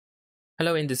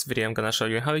Hello, in this video I'm gonna show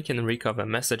you how you can recover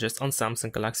messages on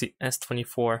Samsung Galaxy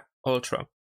S24 Ultra.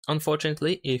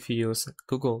 Unfortunately, if you use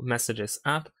Google Messages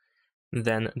app,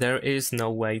 then there is no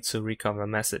way to recover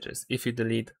messages. If you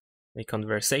delete a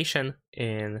conversation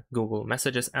in Google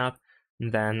Messages app,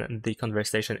 then the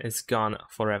conversation is gone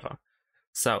forever.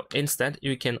 So instead,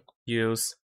 you can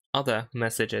use other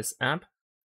Messages app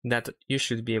that you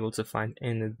should be able to find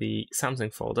in the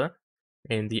Samsung folder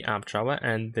in the app drawer,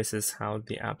 and this is how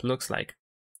the app looks like.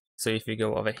 So if you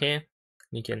go over here,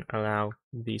 you can allow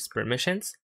these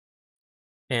permissions,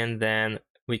 and then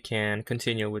we can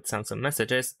continue with Samsung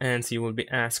Messages, and you will be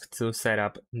asked to set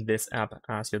up this app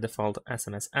as your default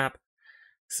SMS app.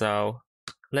 So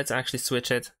let's actually switch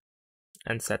it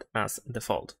and set as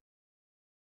default.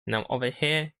 Now over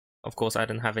here, of course, I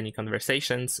don't have any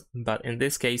conversations, but in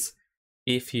this case,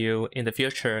 if you in the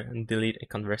future delete a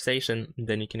conversation,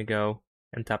 then you can go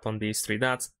and tap on these three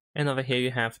dots, and over here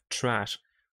you have trash,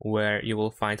 where you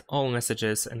will find all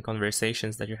messages and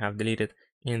conversations that you have deleted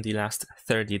in the last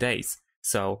 30 days.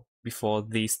 So before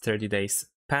these 30 days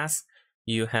pass,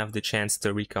 you have the chance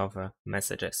to recover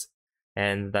messages.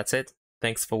 And that's it.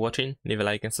 Thanks for watching. Leave a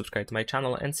like and subscribe to my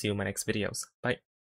channel, and see you in my next videos. Bye.